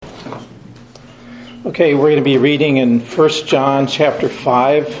Okay, we're going to be reading in 1 John chapter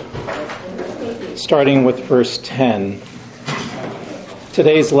 5, starting with verse 10.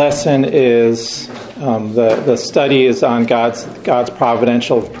 Today's lesson is, the study is on God's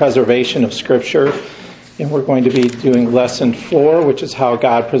providential preservation of Scripture, and we're going to be doing lesson 4, which is how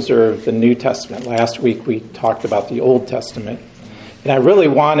God preserved the New Testament. Last week we talked about the Old Testament, and I really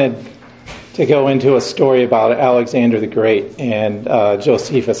wanted to go into a story about Alexander the Great, and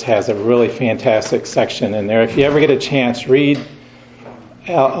Josephus has a really fantastic section in there. If you ever get a chance, read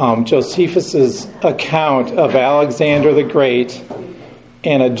Josephus's account of Alexander the Great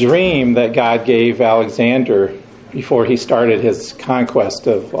and a dream that God gave Alexander before he started his conquest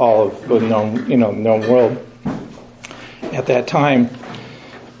of all of the known world. At that time,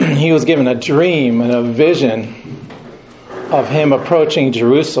 he was given a dream and a vision of him approaching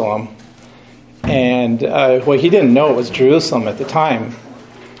Jerusalem. And he didn't know it was Jerusalem at the time,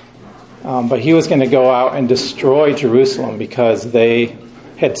 but he was going to go out and destroy Jerusalem because they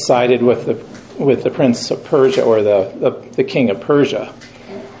had sided with the prince of Persia, or the king of Persia,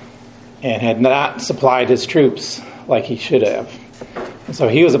 and had not supplied his troops like he should have. And so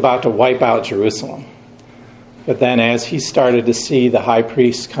he was about to wipe out Jerusalem. But then, as he started to see the high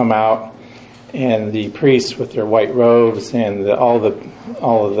priests come out, and the priests with their white robes, and all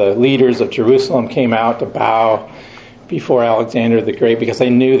of the leaders of Jerusalem came out to bow before Alexander the Great because they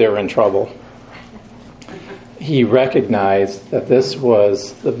knew they were in trouble, he recognized that this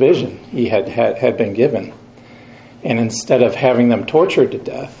was the vision he had been given. And instead of having them tortured to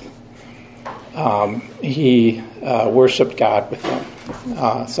death, he worshipped God with them.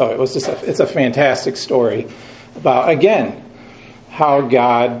 So it's a fantastic story about, again, how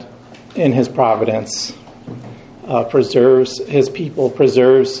God, in his providence, preserves his people,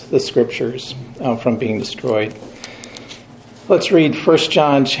 preserves the Scriptures from being destroyed. Let's read 1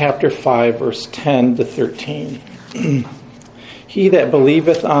 John chapter 5, verse 10 to 13. He that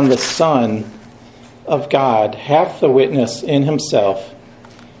believeth on the Son of God hath the witness in himself.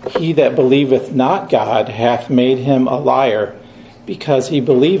 He that believeth not God hath made him a liar, because he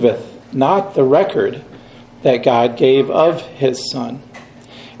believeth not the record that God gave of his Son.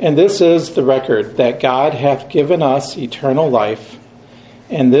 And this is the record, that God hath given us eternal life,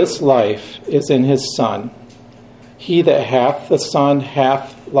 and this life is in his Son. He that hath the Son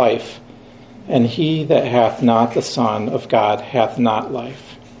hath life, and he that hath not the Son of God hath not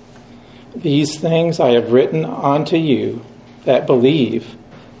life. These things I have written unto you that believe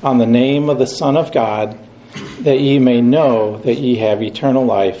on the name of the Son of God, that ye may know that ye have eternal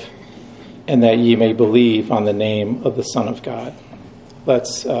life, and that ye may believe on the name of the Son of God.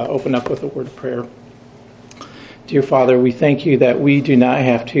 Let's open up with a word of prayer. Dear Father, we thank you that we do not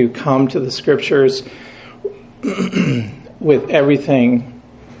have to come to the Scriptures with everything,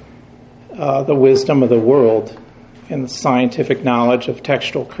 the wisdom of the world and the scientific knowledge of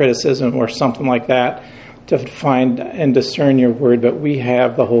textual criticism or something like that to find and discern your word, but we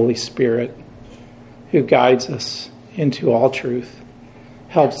have the Holy Spirit who guides us into all truth,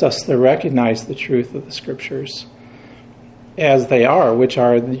 helps us to recognize the truth of the Scriptures as they are, which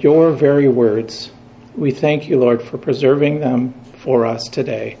are your very words. We thank you, Lord, for preserving them for us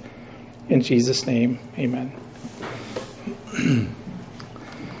today. In Jesus' name, amen.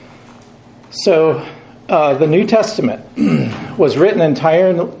 So, the New Testament was written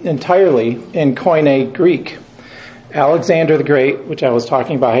entirely in Koine Greek. Alexander the Great, which I was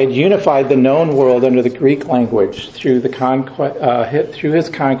talking about, had unified the known world under the Greek language through his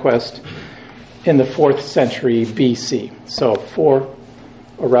conquest in the 4th century BC. So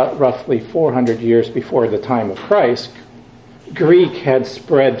roughly 400 years before the time of Christ, Greek had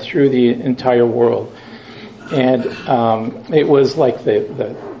spread through the entire world. And it was like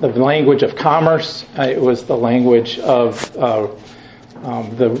the language of commerce. It was the language of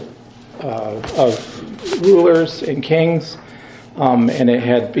rulers and kings, and it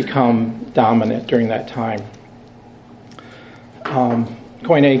had become dominant during that time.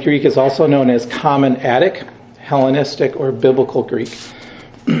 Koine Greek is also known as Common Attic, Hellenistic, or Biblical Greek.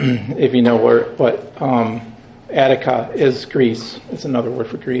 If you know what Attica is, Greece. It's another word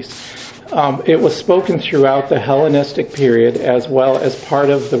for Greece. It was spoken throughout the Hellenistic period, as well as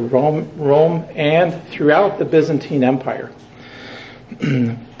part of the Rome and throughout the Byzantine Empire.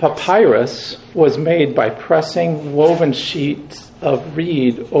 Papyrus was made by pressing woven sheets of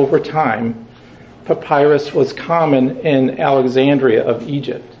reed over time. Papyrus was common in Alexandria of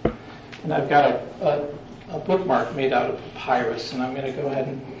Egypt. And I've got a bookmark made out of papyrus, and I'm going to go ahead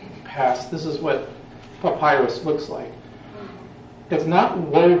and pass. This is what papyrus looks like. It's not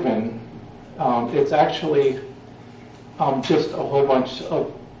woven. It's actually just a whole bunch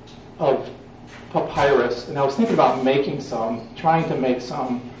of of papyrus, and I was thinking about trying to make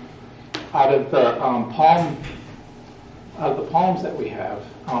some out of the palms that we have.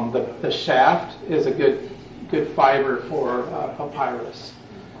 The shaft is a good fiber for papyrus,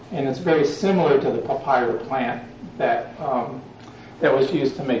 and it's very similar to the papyrus plant that was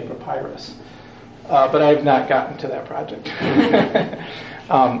used to make papyrus. But I have not gotten to that project.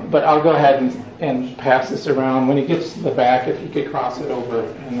 But I'll go ahead and pass this around. When it gets to the back, if you could cross it over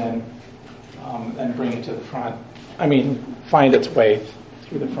and then bring it to the front. Find its way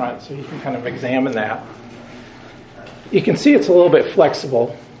through the front so you can kind of examine that. You can see it's a little bit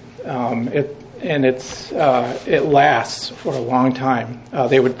flexible. It lasts for a long time.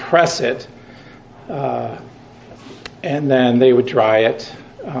 They would press it, and then they would dry it.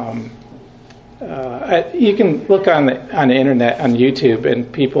 You can look on the internet, on YouTube,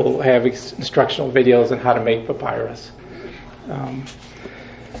 and people have instructional videos on how to make papyrus.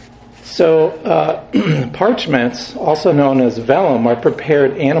 Parchments, also known as vellum, are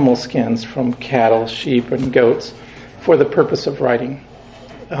prepared animal skins from cattle, sheep, and goats for the purpose of writing.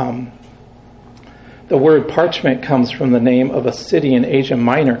 The word parchment comes from the name of a city in Asia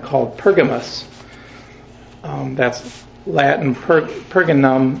Minor called Pergamus. That's Latin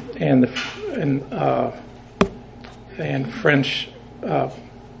Pergamum and French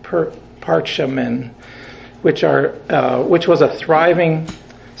parchemin, which was a thriving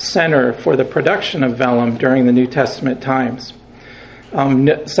center for the production of vellum during the New Testament times.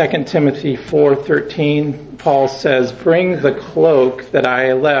 2 Timothy 4:13, Paul says, "Bring the cloak that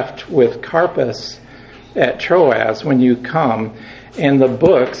I left with Carpus at Troas when you come, and the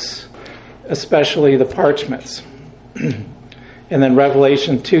books, especially the parchments." And then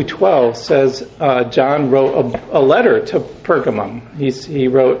Revelation 2:12 says John wrote a letter to Pergamum. He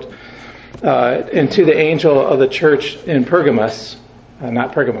wrote, and to the angel of the church in Pergamus,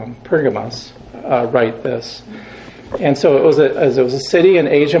 Pergamus, write this. And so it was a city in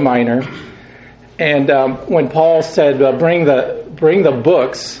Asia Minor. And when Paul said, bring the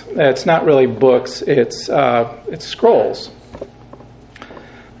books, it's not really books, it's scrolls.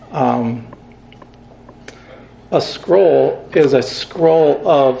 A scroll is a scroll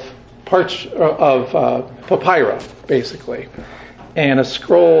of papyrus, basically. And a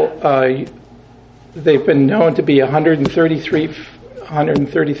scroll, they've been known to be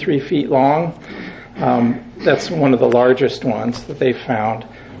 133 feet long. That's one of the largest ones that they've found.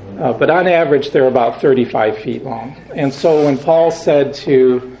 But on average, they're about 35 feet long. And so when Paul said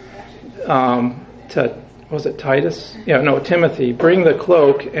to was it Titus? Timothy, bring the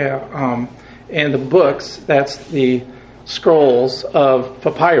cloak and the books, that's the scrolls of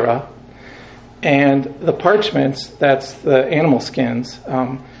papyrus, and the parchments, that's the animal skins.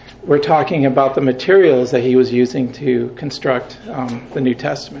 We're talking about the materials that he was using to construct the New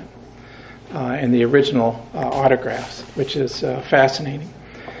Testament and the original autographs, which is fascinating.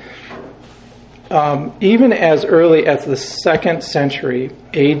 Even as early as the 2nd century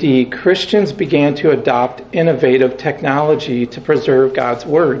A.D., Christians began to adopt innovative technology to preserve God's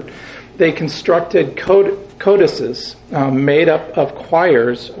Word. They constructed codices made up of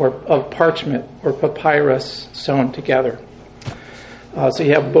quires or of parchment or papyrus sewn together. So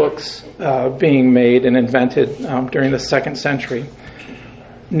you have books being made and invented during the 2nd century.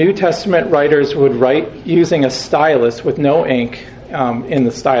 New Testament writers would write using a stylus with no ink in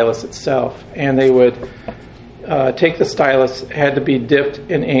the stylus itself, and they would take the stylus, had to be dipped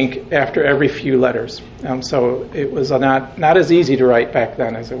in ink after every few letters. So it was not as easy to write back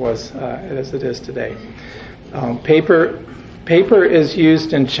then as it is today. Paper is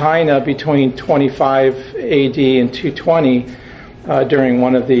used in China between 25 AD and 220 during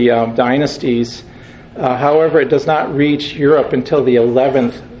one of the dynasties. However, it does not reach Europe until the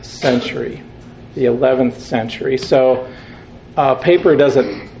 11th century. So paper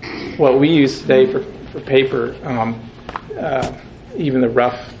doesn't, what we use today for paper, even the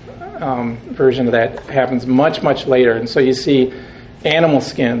rough version of that happens much, much later. And so you see animal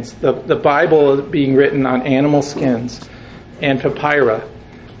skins. The Bible is being written on animal skins and papyrus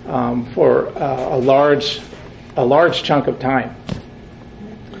for a large chunk of time.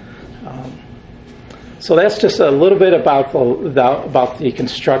 So that's just a little bit about the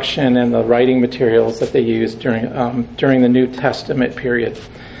construction and the writing materials that they used during the New Testament period.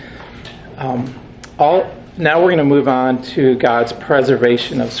 Now we're going to move on to God's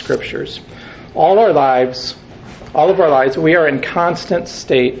preservation of Scriptures. All of our lives, we are in constant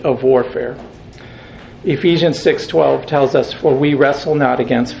state of warfare. Ephesians 6:12 tells us, "For we wrestle not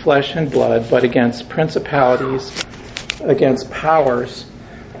against flesh and blood, but against principalities, against powers,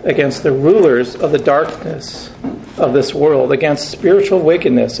 against the rulers of the darkness of this world, against spiritual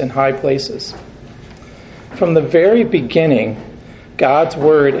wickedness in high places. From the very beginning, God's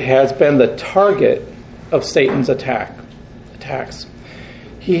word has been the target of Satan's attacks.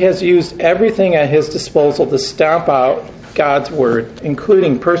 He has used everything at his disposal to stamp out God's word,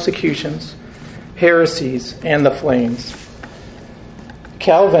 including persecutions, heresies, and the flames.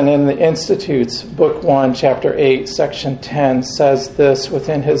 Calvin in the Institutes, Book 1, Chapter 8, Section 10, says this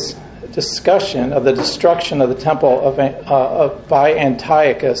within his discussion of the destruction of the temple by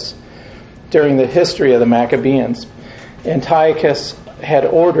Antiochus during the history of the Maccabees. Antiochus had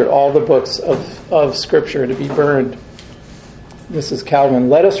ordered all the books of Scripture to be burned. This is Calvin.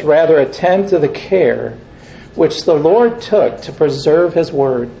 Let us rather attend to the care which the Lord took to preserve his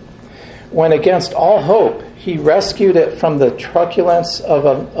word, when against all hope he rescued it from the truculence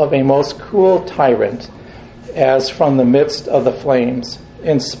of a most cruel tyrant, as from the midst of the flames,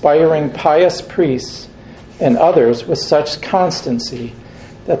 inspiring pious priests and others with such constancy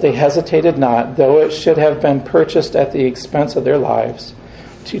that they hesitated not, though it should have been purchased at the expense of their lives,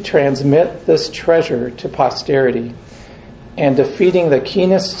 to transmit this treasure to posterity, and defeating the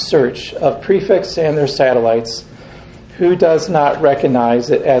keenest search of prefects and their satellites, who does not recognize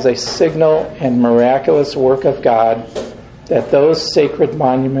it as a signal and miraculous work of God that those sacred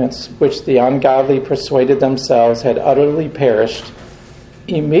monuments which the ungodly persuaded themselves had utterly perished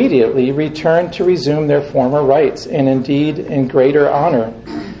immediately returned to resume their former rights, and indeed in greater honor.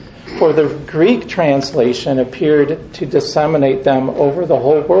 For the Greek translation appeared to disseminate them over the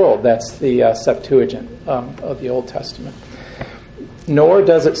whole world. That's the Septuagint of the Old Testament. Nor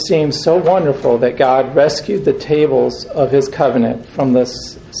does it seem so wonderful that God rescued the tables of his covenant from the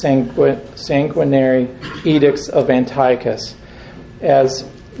sanguinary edicts of Antiochus, as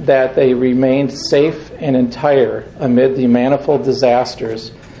that they remained safe and entire amid the manifold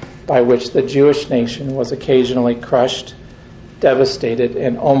disasters by which the Jewish nation was occasionally crushed, devastated,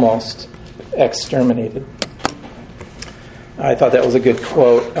 and almost exterminated. I thought that was a good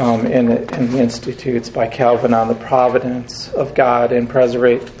quote in the Institutes by Calvin on the providence of God in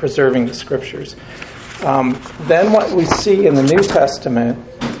preserving the Scriptures. Then what we see in the New Testament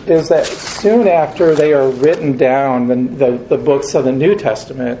is that soon after they are written down, the books of the New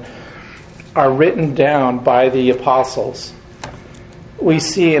Testament are written down by the apostles, we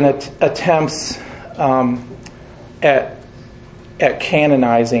see attempts at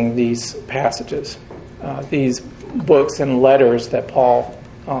canonizing these passages, these books and letters that Paul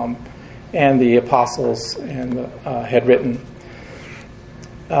and the apostles had written.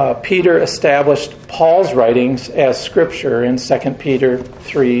 Peter established Paul's writings as Scripture in 2 Peter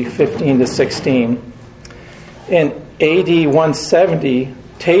 3:15-16. In AD 170,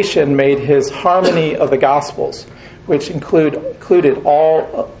 Tatian made his Harmony of the Gospels, which included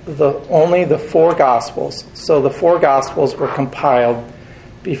only the four Gospels. So the four Gospels were compiled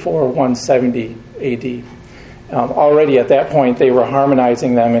before 170 AD. Already at that point, they were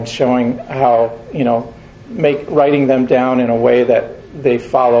harmonizing them and showing how, writing them down in a way that they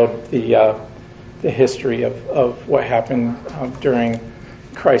followed the history of what happened during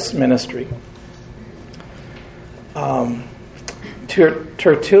Christ's ministry.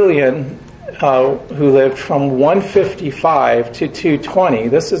 Tertullian, who lived from 155 to 220,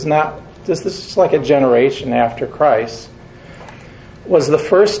 this is just like a generation after Christ, was the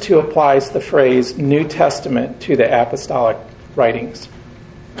first to apply the phrase New Testament to the apostolic writings.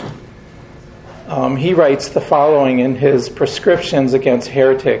 He writes the following in his Prescriptions Against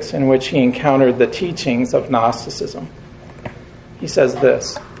Heretics, in which he encountered the teachings of Gnosticism. He says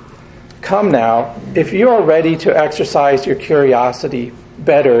this: "Come now, if you are ready to exercise your curiosity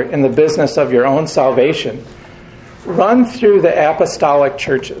better in the business of your own salvation, run through the apostolic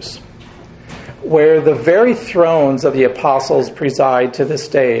churches, where the very thrones of the apostles preside to this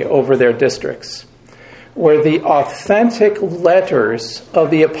day over their districts, where the authentic letters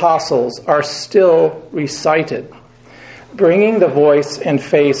of the apostles are still recited, bringing the voice and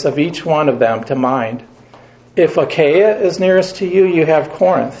face of each one of them to mind. If Achaia is nearest to you, you have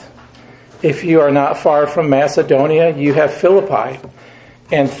Corinth. If you are not far from Macedonia, you have Philippi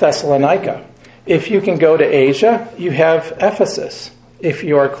and Thessalonica. If you can go to Asia, you have Ephesus. If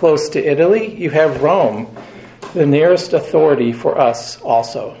you are close to Italy, you have Rome, the nearest authority for us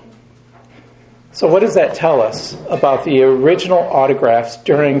also." So what does that tell us about the original autographs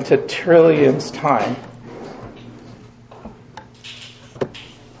during Tertullian's time?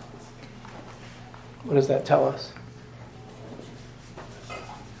 What does that tell us?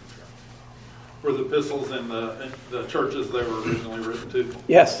 Were the epistles in the churches they were originally written to?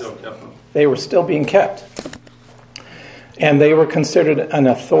 Yes. Still kept them? They were still being kept. And they were considered an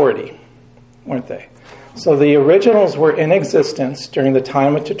authority, weren't they? So the originals were in existence during the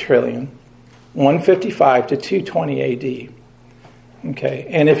time of Tertullian, 155 to 220 AD. Okay,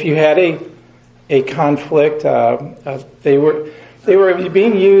 and if you had a conflict, they were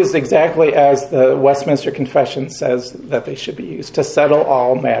being used exactly as the Westminster Confession says that they should be used, to settle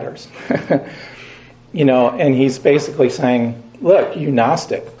all matters. And he's basically saying, look, you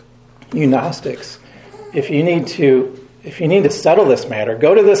Gnostics, if you need to settle this matter,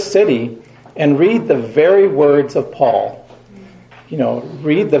 go to this city and read the very words of Paul.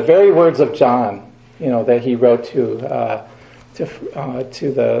 Read the very words of John, that he wrote to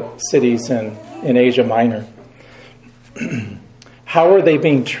the cities in Asia Minor. How were they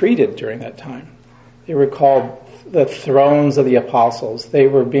being treated during that time? They were called the thrones of the apostles. They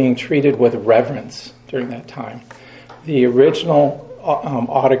were being treated with reverence during that time. The original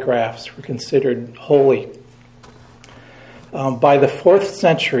autographs were considered holy. By the 4th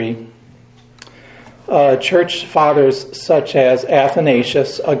century, church fathers such as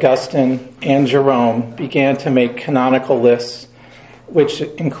Athanasius, Augustine, and Jerome began to make canonical lists, which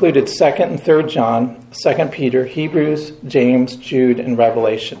included 2nd and 3rd John, 2nd Peter, Hebrews, James, Jude, and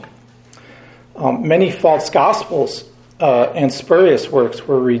Revelation. Many false gospels and spurious works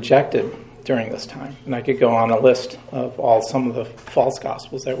were rejected during this time. And I could go on a list of some of the false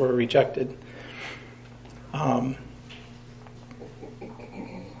gospels that were rejected.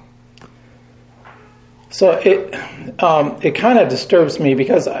 So it kind of disturbs me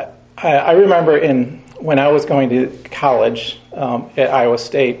because I remember when I was going to college at Iowa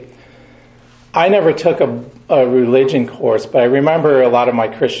State, I never took a religion course, but I remember a lot of my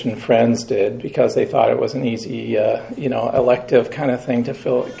Christian friends did because they thought it was an easy, elective kind of thing to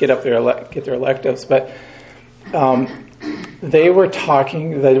get their electives. But they were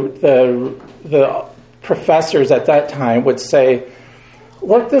talking. The professors at that time would say,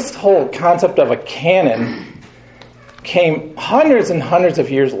 "Look, this whole concept of a canon came hundreds and hundreds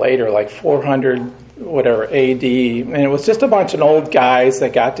of years later, like 400." Whatever AD, and it was just a bunch of old guys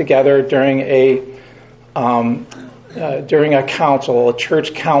that got together during a council, a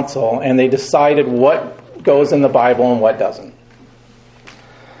church council, and they decided what goes in the Bible and what doesn't.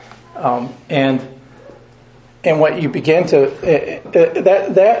 And what you begin to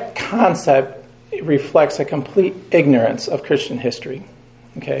that concept reflects a complete ignorance of Christian history.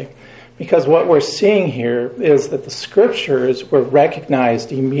 Okay. Because what we're seeing here is that the scriptures were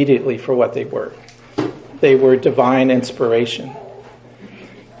recognized immediately for what they were. They were divine inspiration.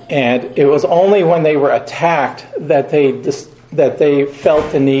 And it was only when they were attacked that they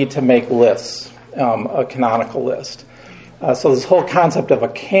felt the need to make lists, a canonical list. So this whole concept of a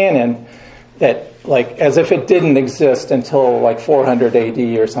canon that, like, as if it didn't exist until like 400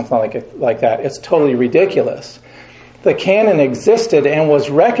 AD or something like that, it's totally ridiculous. The canon existed and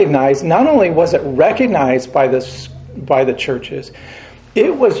was recognized. Not only was it recognized by the churches,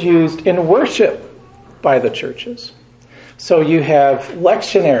 it was used in worship by the churches. So you have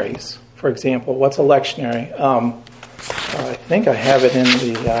lectionaries, for example. What's a lectionary? I think I have it in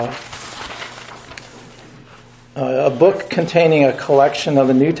a book containing a collection of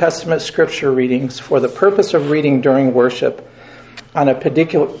the New Testament scripture readings for the purpose of reading during worship on a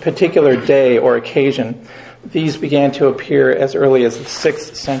particular day or occasion. These began to appear as early as the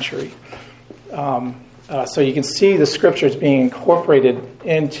 6th century. So you can see the scriptures being incorporated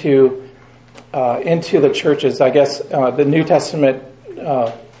into the churches. I guess the New Testament,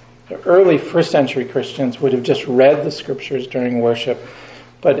 early first century Christians would have just read the scriptures during worship,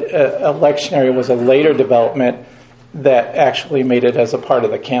 but a lectionary was a later development that actually made it as a part of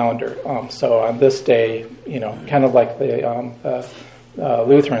the calendar. So on this day, kind of like the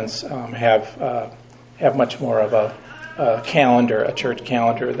Lutherans have much more of a calendar, a church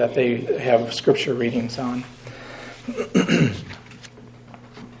calendar that they have scripture readings on.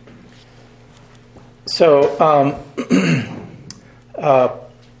 So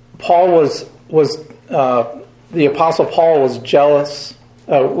Paul was the Apostle Paul was jealous.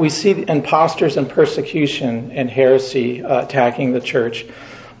 We see imposters and persecution and heresy attacking the church.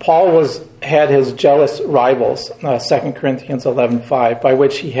 Paul had his jealous rivals, 2 Corinthians 11:5, by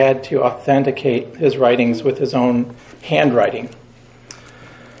which he had to authenticate his writings with his own handwriting.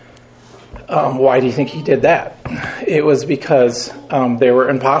 Why do you think he did that? It was because they were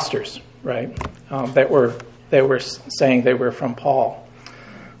imposters, right? That were saying they were from Paul.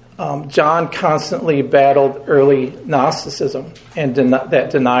 John constantly battled early Gnosticism and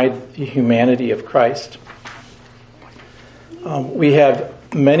that denied the humanity of Christ. We have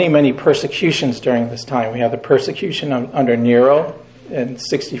many persecutions during this time. We have the persecution under Nero in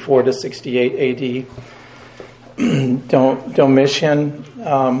 64 to 68 AD. Domitian,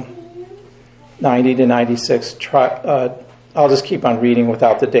 90 to 96. I'll just keep on reading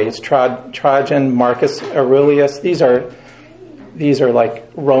without the dates. Trajan, Marcus Aurelius. These are like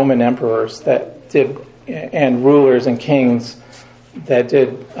Roman emperors that did, and rulers and kings that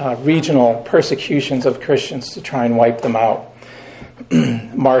did regional persecutions of Christians to try and wipe them out.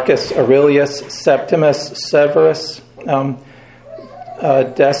 Marcus Aurelius, Septimus Severus,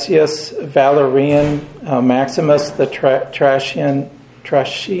 Decius, Valerian, Maximus the Tracian,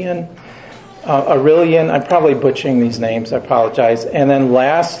 Aurelian. I'm probably butchering these names, I apologize. And then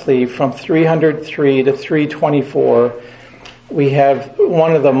lastly, from 303 to 324, we have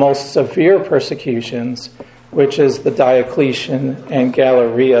one of the most severe persecutions, which is the Diocletian and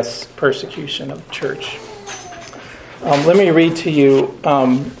Galerius persecution of the church. Let me read to you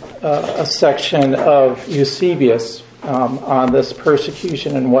a section of Eusebius on this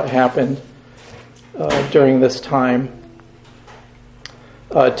persecution and what happened during this time.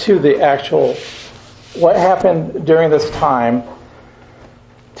 What happened during this time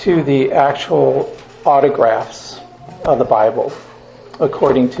to the actual autographs of the Bible,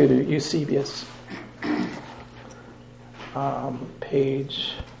 according to Eusebius.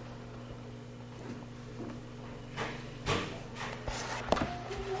 Page.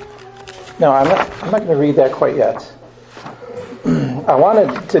 No, I'm not going to read that quite yet. I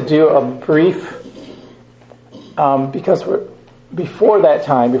wanted to do a brief, because before that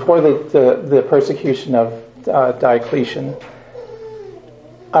time, before the persecution of Diocletian,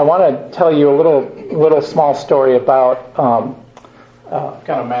 I want to tell you a little small story about. I've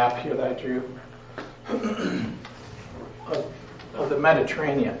got a map here that I drew of the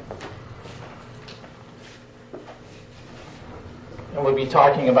Mediterranean. And we'll be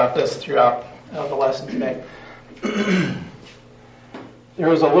talking about this throughout the lesson today. There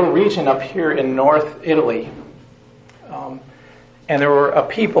was a little region up here in North Italy, and there were a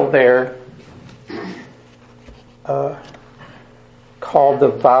people there called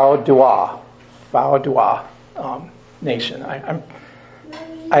the Vaudois nation.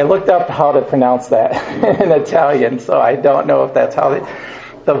 I looked up how to pronounce that in Italian, so I don't know if that's how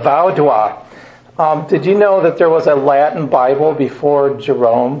the Vaudois. Did you know that there was a Latin Bible before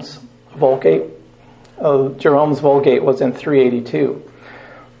Jerome's Vulgate? Jerome's Vulgate was in 382.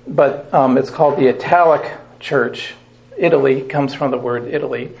 But it's called the Italic Church. Italy comes from the word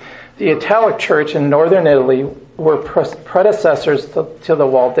Italy. The Italic Church in northern Italy were predecessors to the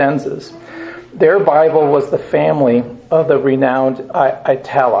Waldenses. Their Bible was the family of the renowned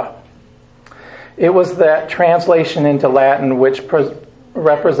Itala. It was that translation into Latin which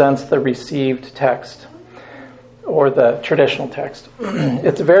represents the received text, or the traditional text.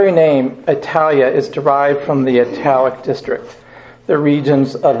 Its very name, Italia, is derived from the Italic district, the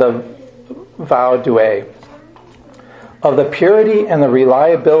regions of the Vaudois. Of the purity and the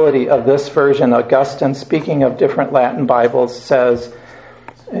reliability of this version, Augustine, speaking of different Latin Bibles, says,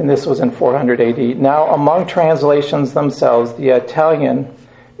 and this was in 400 AD, now among translations themselves, the Italian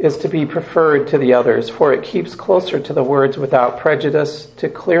is to be preferred to the others, for it keeps closer to the words without prejudice to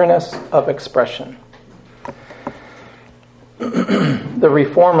clearness of expression. The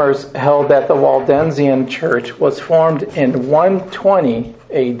Reformers held that the Waldensian Church was formed in 120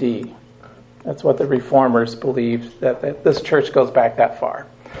 AD. That's what the Reformers believed, that this church goes back that far.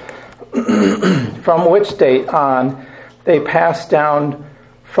 From which date on, they passed down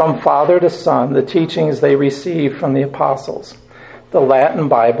from father to son the teachings they received from the apostles. The Latin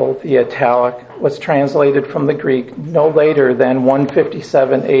Bible, the Italic, was translated from the Greek no later than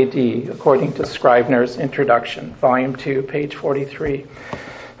 157 AD, according to Scribner's Introduction, Volume 2, page 43.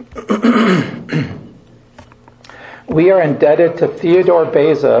 We are indebted to Theodore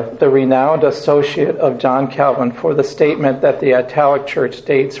Beza, the renowned associate of John Calvin, for the statement that the Italic Church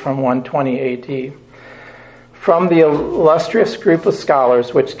dates from 120 AD. From the illustrious group of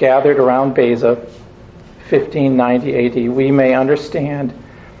scholars which gathered around Beza, 1590 AD, we may understand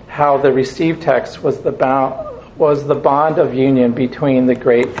how the received text was the bond of union between the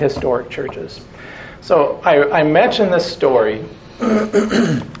great historic churches. So I mention this story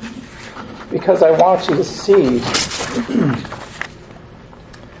because I want you to see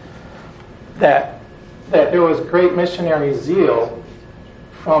that there was great missionary zeal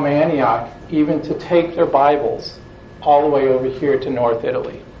from Antioch even to take their Bibles all the way over here to North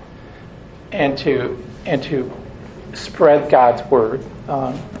Italy and to spread God's word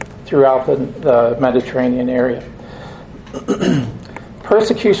throughout the Mediterranean area.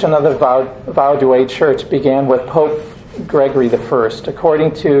 Persecution of the Vaudois Church began with Pope Gregory I.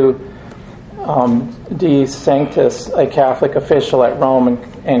 According to De Sanctis, a Catholic official at Rome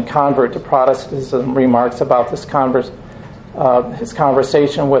and convert to Protestantism, remarks about his conversation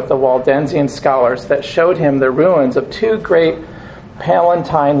with the Waldensian scholars that showed him the ruins of two great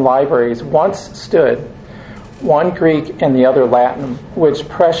Palatine libraries once stood, one Greek and the other Latin, which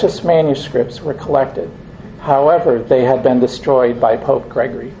precious manuscripts were collected. However, they had been destroyed by Pope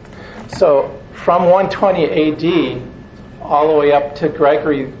Gregory. So from 120 AD all the way up to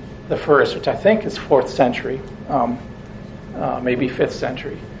Gregory the First, which I think is 4th century, maybe 5th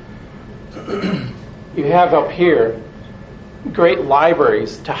century, you have up here great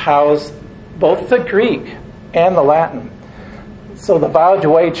libraries to house both the Greek and the Latin. So the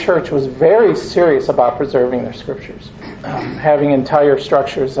Vaudois Church was very serious about preserving their scriptures, having entire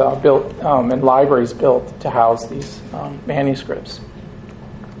structures built and libraries built to house these manuscripts.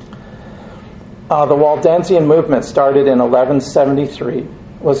 The Waldensian movement started in 1173,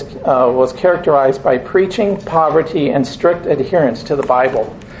 was characterized by preaching, poverty, and strict adherence to the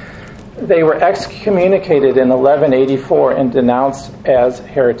Bible. They were excommunicated in 1184 and denounced as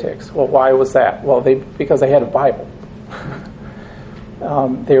heretics. Well, why was that? Well, because they had a Bible.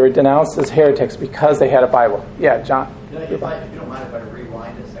 They were denounced as heretics because they had a Bible. Yeah, John? If you don't mind if I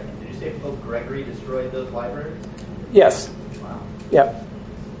rewind a second. Did you say Pope Gregory destroyed those libraries? Yes. Wow. Yep.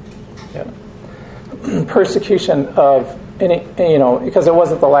 Persecution of any, because it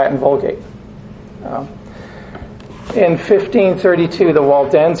wasn't the Latin Vulgate. In 1532, the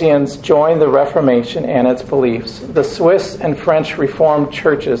Waldensians joined the Reformation and its beliefs. The Swiss and French Reformed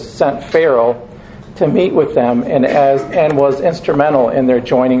churches sent Farel to meet with them and was instrumental in their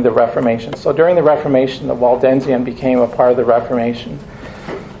joining the Reformation. So during the Reformation, the Waldensian became a part of the Reformation.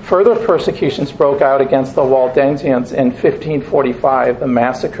 Further persecutions broke out against the Waldensians in 1545, the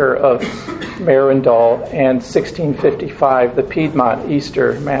massacre of Marindal, and 1655, the Piedmont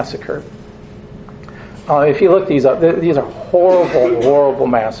Easter Massacre. If you look these up, these are horrible, horrible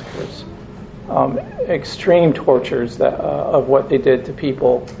massacres. Extreme tortures of what they did to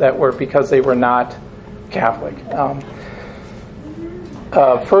people that were because they were not Catholic.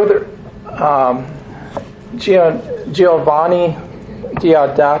 Giovanni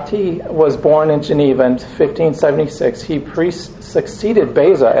Diodati was born in Geneva in 1576. He succeeded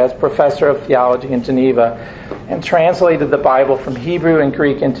Beza as professor of theology in Geneva and translated the Bible from Hebrew and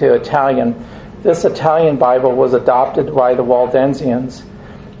Greek into Italian. This Italian Bible was adopted by the Waldensians,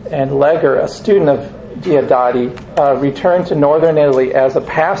 and Leger, a student of Diodati, returned to northern Italy as a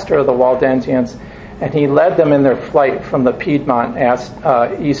pastor of the Waldensians, and he led them in their flight from the Piedmont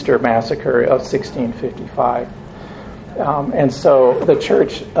Easter Massacre of 1655. And so the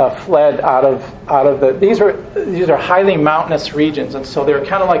church fled out of the. These are highly mountainous regions, and so they're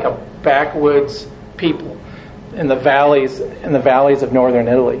kind of like a backwoods people in the valleys of northern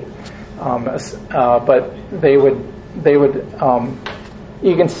Italy. But they would.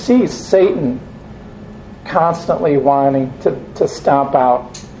 You can see Satan constantly wanting to stomp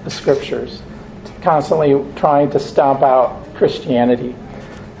out the scriptures, constantly trying to stomp out Christianity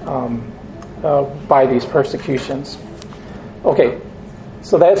by these persecutions. Okay,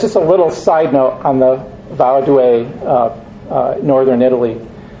 so that's just a little side note on the Vaudois, northern Italy.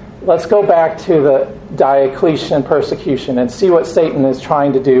 Let's go back to the Diocletian persecution and see what Satan is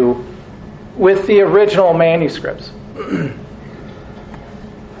trying to do with the original manuscripts.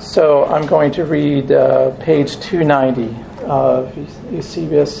 So I'm going to read page 290 of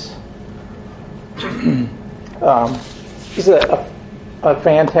Eusebius. This is a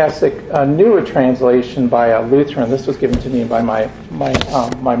fantastic newer translation by a Lutheran. This was given to me by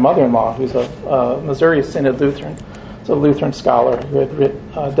my mother-in-law, who's a Missouri Synod Lutheran. It's a Lutheran scholar who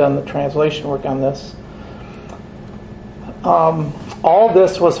had done the translation work on this. All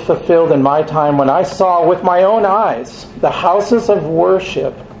this was fulfilled in my time when I saw with my own eyes the houses of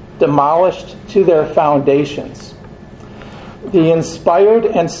worship demolished to their foundations, the inspired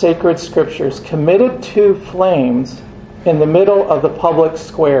and sacred scriptures committed to flames in the middle of the public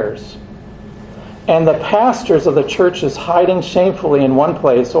squares, and the pastors of the churches hiding shamefully in one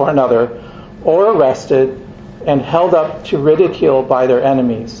place or another, or arrested and held up to ridicule by their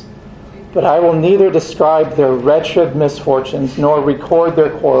enemies. But I will neither describe their wretched misfortunes nor record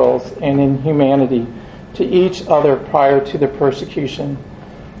their quarrels and inhumanity to each other prior to the persecution,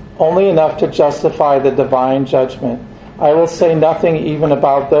 only enough to justify the divine judgment. I will say nothing even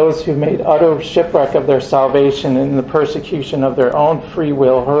about those who made utter shipwreck of their salvation in the persecution of their own free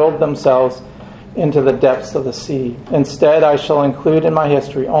will, hurled themselves into the depths of the sea. Instead, I shall include in my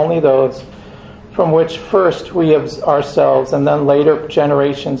history only those from which first we ourselves and then later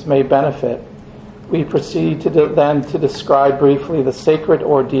generations may benefit. we proceed then to describe briefly the sacred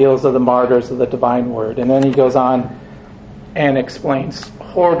ordeals of the martyrs of the divine word. And then he goes on and explains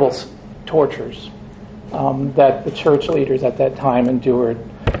horrible tortures that the church leaders at that time endured,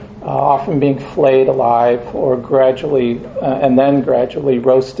 often being flayed alive or gradually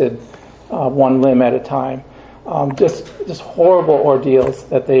roasted one limb at a time. Just horrible ordeals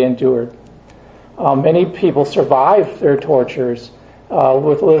that they endured. Many people survived their tortures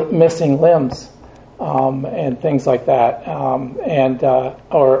with missing limbs and things like that,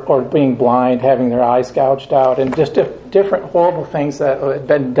 or being blind, having their eyes gouged out, and just different horrible things that had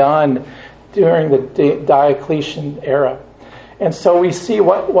been done during the Diocletian era. And so we see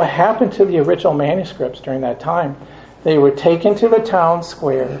what happened to the original manuscripts during that time. They were taken to the town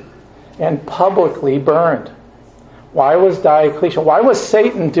square and publicly burned. Why was Diocletian? Why was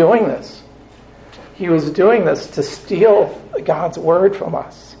Satan doing this? He was doing this to steal God's word from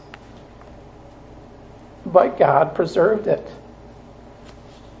us. But God preserved it.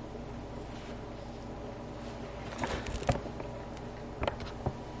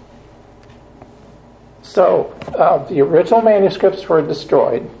 So, the original manuscripts were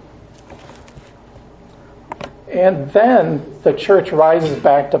destroyed. And then the church rises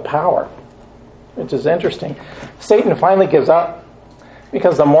back to power, which is interesting. Satan finally gives up,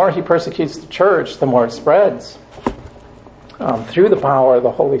 because the more he persecutes the church, the more it spreads through the power of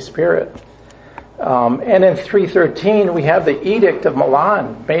the Holy Spirit. And in 313, we have the Edict of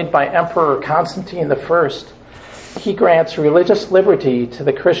Milan, made by Emperor Constantine I. He grants religious liberty to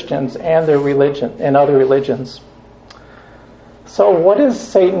the Christians and their religion and other religions. So what does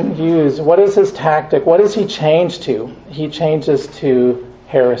Satan use? What is his tactic? What does he change to? He changes to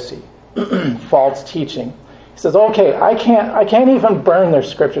heresy, false teaching. He says, okay, I can't even burn their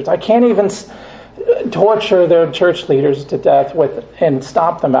scriptures. I can't even torture their church leaders to death and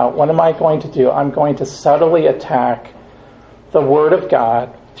stomp them out. What am I going to do? I'm going to subtly attack the Word of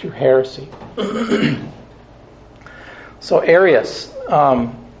God through heresy. So Arius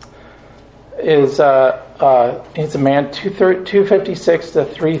he's a man 256 to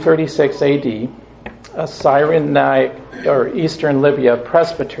 336 A.D., a Cyrenaic or Eastern Libya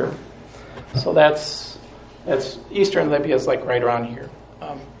presbyter. So that's Eastern Libya is like right around here.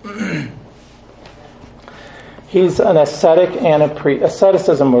 He's an ascetic and a priest.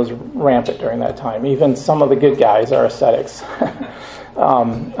 Asceticism was rampant during that time. Even some of the good guys are ascetics.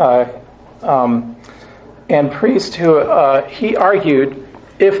 And priest who he argued,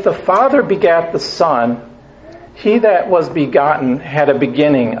 if the Father begat the Son, he that was begotten had a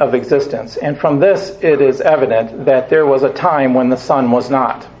beginning of existence. And from this it is evident that there was a time when the Son was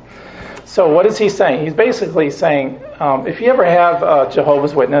not. So what is he saying? He's basically saying, if you ever have a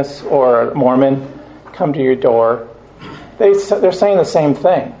Jehovah's Witness or a Mormon come to your door, they're saying the same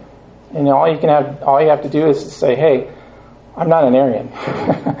thing. And all you have to do is to say, hey, I'm not an Arian.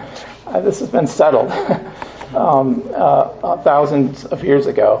 This has been settled thousands of years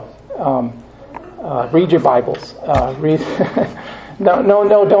ago. Read your Bibles. Read.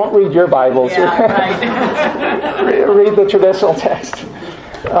 No, don't read your Bibles. Yeah, right. Read the traditional text.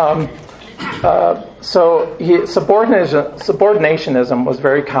 Subordinationism was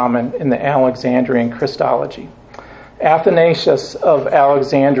very common in the Alexandrian Christology. Athanasius of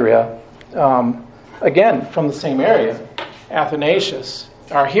Alexandria, again from the same area, Athanasius,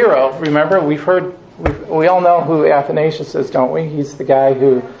 our hero. Remember, we all know who Athanasius is, don't we? He's the guy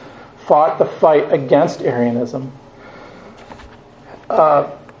who fought the fight against Arianism.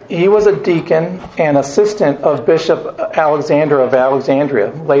 He was a deacon and assistant of Bishop Alexander of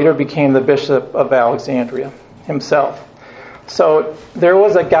Alexandria, later became the Bishop of Alexandria himself. So there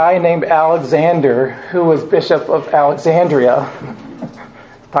was a guy named Alexander who was Bishop of Alexandria,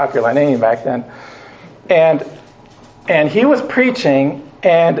 popular name back then, and he was preaching,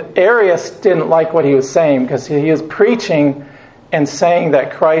 and Arius didn't like what he was saying because he was preaching and saying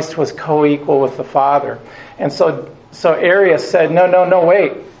that Christ was co-equal with the Father. And so Arius said, no,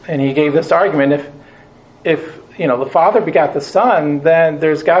 wait. And he gave this argument, if the Father begot the Son, then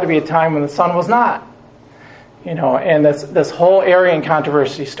there's got to be a time when the Son was not. And this whole Arian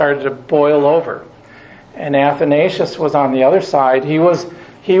controversy started to boil over. And Athanasius was on the other side. He was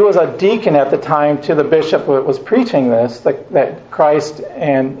a deacon at the time to the bishop who was preaching this, that Christ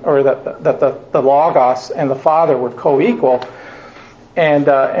that the Logos and the Father were co-equal.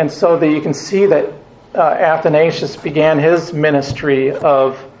 And so that you can see that Athanasius began his ministry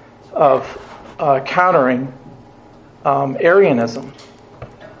of countering Arianism.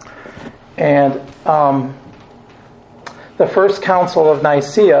 And the First Council of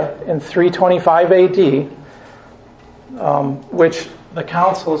Nicaea in 325 A.D., which the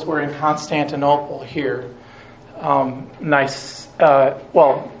councils were in Constantinople here.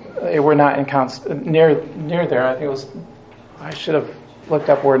 They were not in near there. I think it was. I should have looked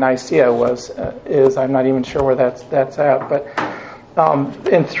up where Nicaea is. I'm not even sure where that's at. But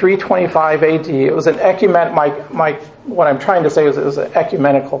in 325 AD, it was an what I'm trying to say is it was an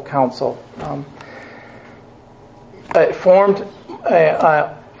ecumenical council. It formed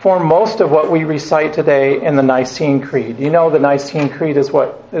most of what we recite today in the Nicene Creed. You know, the Nicene Creed is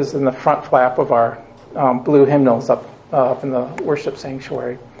what is in the front flap of our blue hymnals up in the worship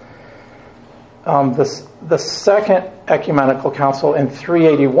sanctuary. The Second Ecumenical Council in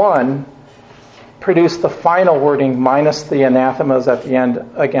 381 produced the final wording minus the anathemas at the end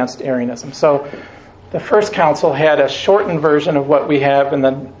against Arianism. So the first council had a shortened version of what we have in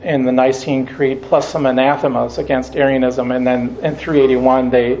the Nicene Creed plus some anathemas against Arianism, and then in 381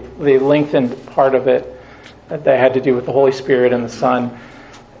 they lengthened part of it that had to do with the Holy Spirit and the Son,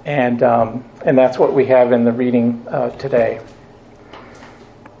 and that's what we have in the reading today.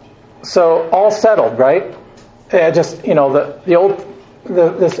 So all settled, right? Just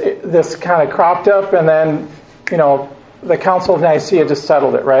this kind of cropped up, and then the Council of Nicaea just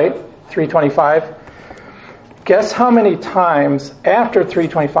settled it, right? 325. Guess how many times after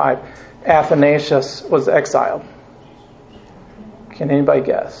 325 Athanasius was exiled? Can anybody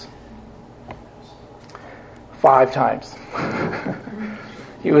guess? 5 times.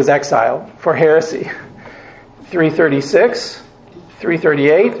 He was exiled for heresy. 336,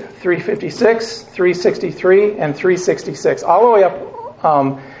 338, 356, 363, and 366. All the way up.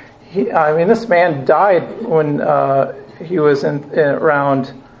 This man died when he was in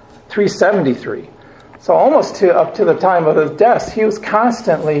around 373. So almost up to the time of his death, he was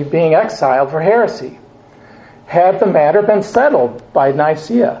constantly being exiled for heresy. Had the matter been settled by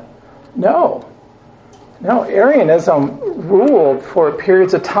Nicaea? No. Arianism ruled for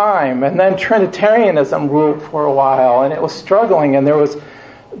periods of time, and then Trinitarianism ruled for a while, and it was struggling, and there was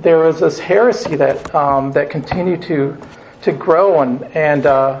this heresy that continued to grow and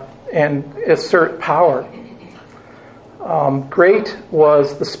assert power. Great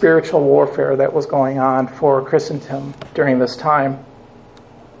was the spiritual warfare that was going on for Christendom during this time.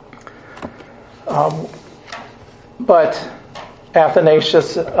 But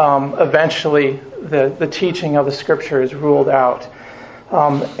Athanasius, eventually the teaching of the Scriptures ruled out.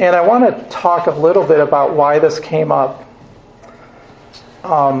 And I want to talk a little bit about why this came up.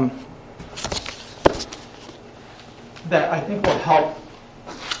 That I think will help.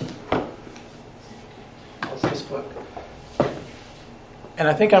 How's this book? And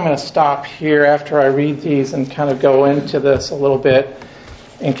I think I'm going to stop here after I read these and kind of go into this a little bit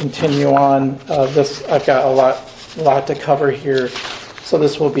and continue on. I've got a lot to cover here, so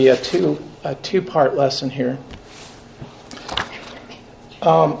this will be a two-part lesson here.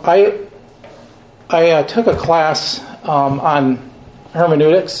 I took a class on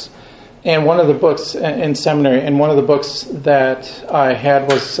hermeneutics, and one of the books in seminary, and one of the books that I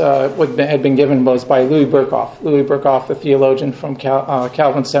had had been given was by Louis Berkhoff. Louis Berkhoff, the theologian from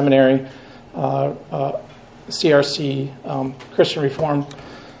Calvin Seminary, CRC, Christian Reformed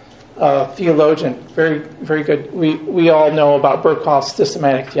theologian, very, very good. We all know about Berkhoff's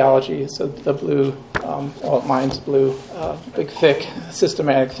systematic theology. So the blue, mine's blue, big, thick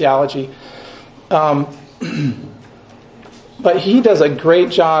systematic theology. But he does a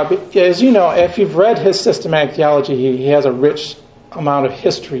great job. As you know, if you've read his systematic theology, he has a rich amount of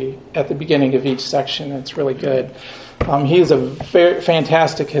history at the beginning of each section. It's really good. He is a very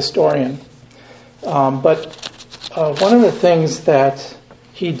fantastic historian. But one of the things that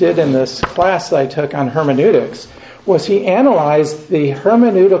he did in this class that I took on hermeneutics was he analyzed the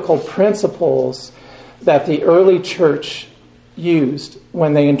hermeneutical principles that the early church used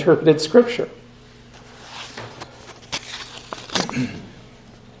when they interpreted Scripture.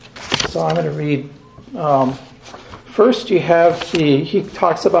 So I'm going to read. First, you have he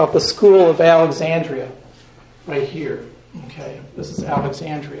talks about the school of Alexandria, right here. Okay, this is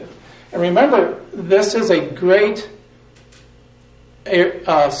Alexandria. And remember, this is a great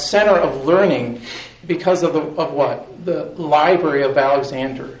center of learning because of what? The Library of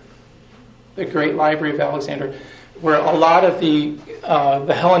Alexander. The great Library of Alexander, where a lot of the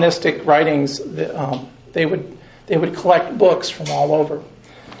Hellenistic writings, they would collect books from all over.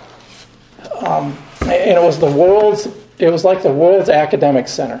 And it was like the world's academic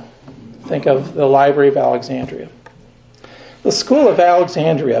center. Think of the Library of Alexandria. The School of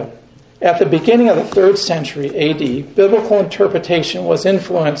Alexandria, at the beginning of the 3rd century AD, biblical interpretation was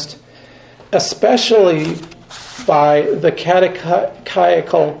influenced especially by the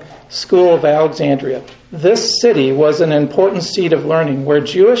catechetical School of Alexandria. This city was an important seat of learning where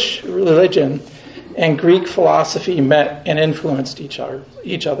Jewish religion and Greek philosophy met and influenced each other.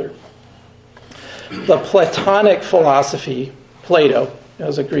 The Platonic philosophy, Plato,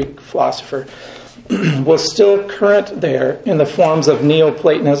 as a Greek philosopher, was still current there in the forms of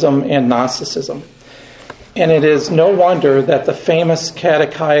Neoplatonism and Gnosticism. And it is no wonder that the famous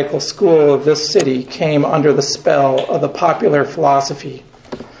catechetical school of this city came under the spell of the popular philosophy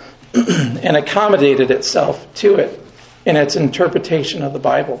and accommodated itself to it in its interpretation of the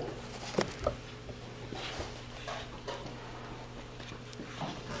Bible.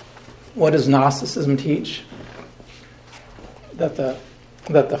 What does Gnosticism teach? That the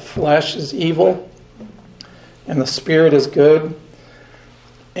flesh is evil and the spirit is good.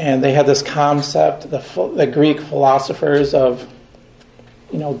 And they had this concept, the Greek philosophers of,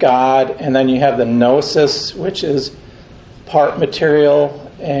 God, and then you have the gnosis, which is part material.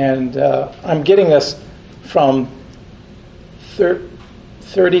 And I'm getting this from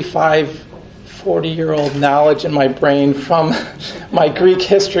 35, 40-year-old knowledge in my brain from my Greek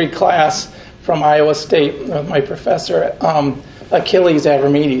history class from Iowa State, my professor, Achilles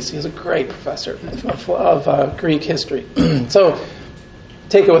Avramitidis. He's a great professor of Greek history. So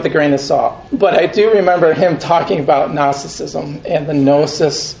take it with a grain of salt. But I do remember him talking about Gnosticism and the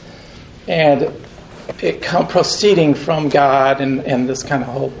gnosis and it proceeding from God and this kind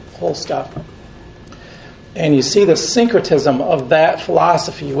of whole stuff. And you see the syncretism of that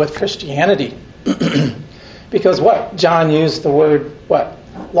philosophy with Christianity. Because John used the word,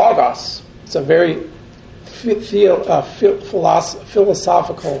 logos. It's a very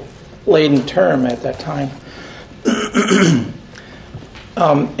philosophical laden term at that time.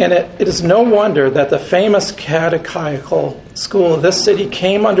 And it is no wonder that the famous catechetical school of this city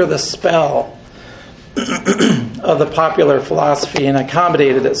came under the spell of the popular philosophy and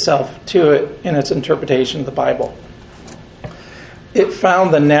accommodated itself to it in its interpretation of the Bible. It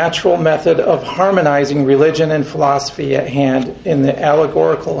found the natural method of harmonizing religion and philosophy at hand in the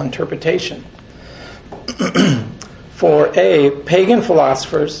allegorical interpretation. For pagan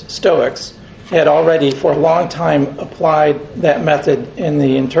philosophers, Stoics, had already for a long time applied that method in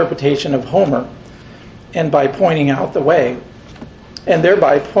the interpretation of Homer, and by pointing out the way, and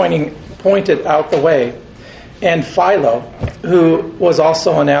thereby pointed out the way. And Philo, who was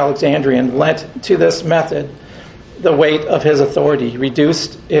also an Alexandrian, lent to this method the weight of his authority,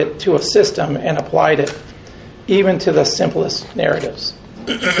 reduced it to a system, and applied it even to the simplest narratives.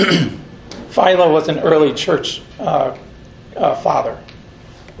 Philo was an early church father.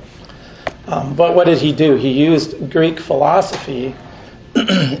 But what did he do? He used Greek philosophy.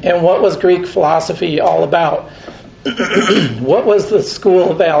 And what was Greek philosophy all about? What was the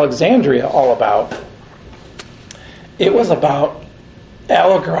school of Alexandria all about? It was about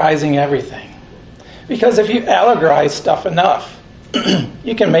allegorizing everything. Because if you allegorize stuff enough,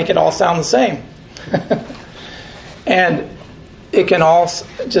 you can make it all sound the same. And it can all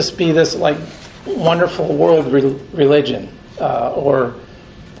just be this wonderful world religion or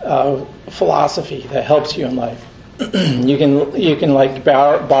philosophy that helps you in life. You can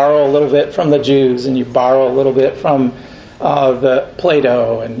borrow a little bit from the Jews, and you borrow a little bit from the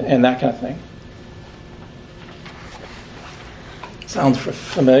Plato and that kind of thing. Sounds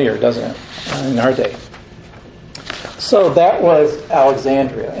familiar, doesn't it, in our day? So that was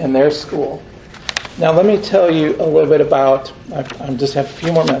Alexandria and their school. Now let me tell you a little bit about, I just have a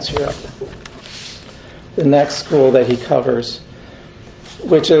few more minutes here, the next school that he covers,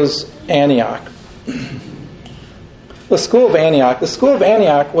 which is Antioch. The School of Antioch. The School of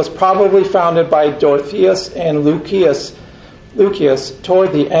Antioch was probably founded by Dorotheus and Lucius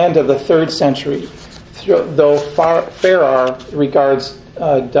toward the end of the 3rd century, though Farrar regards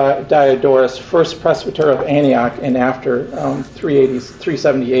Diodorus, first presbyter of Antioch and after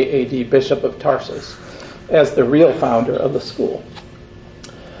 378 AD, bishop of Tarsus, as the real founder of the school.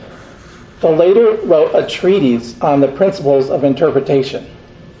 The later wrote a treatise on the principles of interpretation.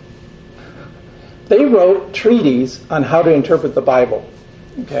 They wrote treatises on how to interpret the Bible.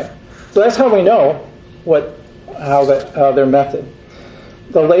 Okay, so that's how we know how their method.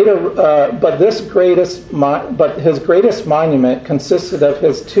 The later, but his greatest monument consisted of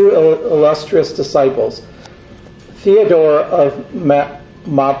his 2 illustrious disciples, Theodore of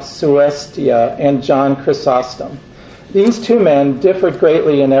Mopsuestia and John Chrysostom. These 2 men differed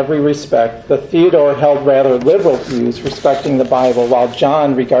greatly in every respect. The Theodore held rather liberal views respecting the Bible, while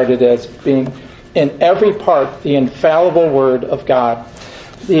John regarded it as being in every part the infallible word of God.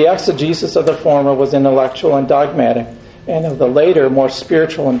 The exegesis of the former was intellectual and dogmatic, and of the later more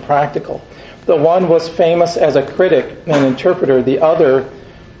spiritual and practical. The one was famous as a critic and interpreter. The other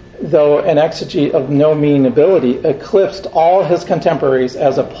though an exegete of no mean ability, eclipsed all his contemporaries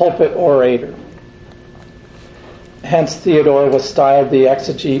as a pulpit orator. Hence, Theodore was styled the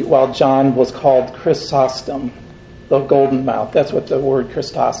exegete, while John was called Chrysostom, the golden mouth. That's what the word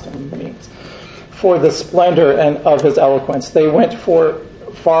Chrysostom means. For the splendor of his eloquence, they went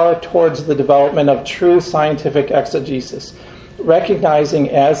far towards the development of true scientific exegesis, recognizing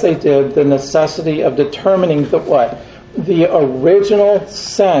as they did the necessity of determining the original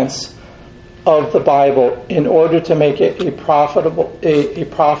sense of the Bible in order to make it a profitable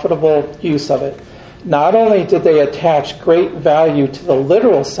use of it. Not only did they attach great value to the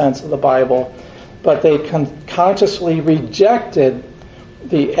literal sense of the Bible, but they consciously rejected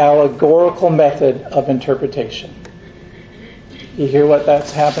the allegorical method of interpretation. You hear what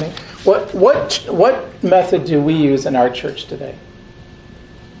that's happening? What method do we use in our church today?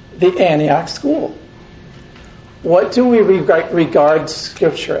 The Antioch School. What do we regard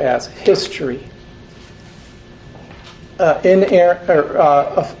Scripture as? History.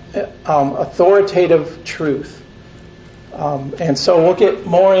 Authoritative truth. And so we'll get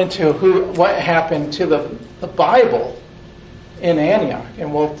more into what happened to the Bible in Antioch,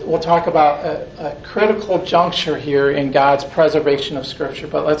 and we'll talk about a critical juncture here in God's preservation of Scripture.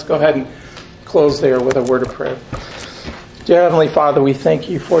 But let's go ahead and close there with a word of prayer. Dear Heavenly Father, we thank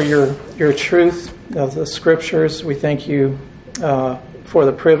you for your truth of the Scriptures. We thank you for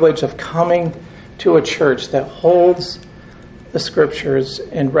the privilege of coming to a church that holds the Scriptures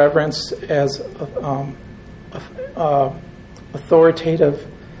in reverence as authoritative,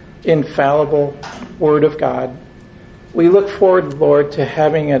 infallible Word of God. We look forward, Lord, to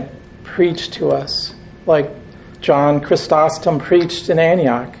having it preached to us like John Chrysostom preached in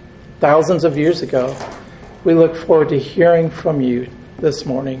Antioch thousands of years ago. We look forward to hearing from you this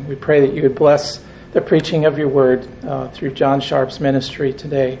morning. We pray that you would bless the preaching of your word through John Sharp's ministry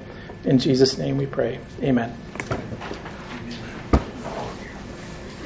today. In Jesus' name we pray. Amen.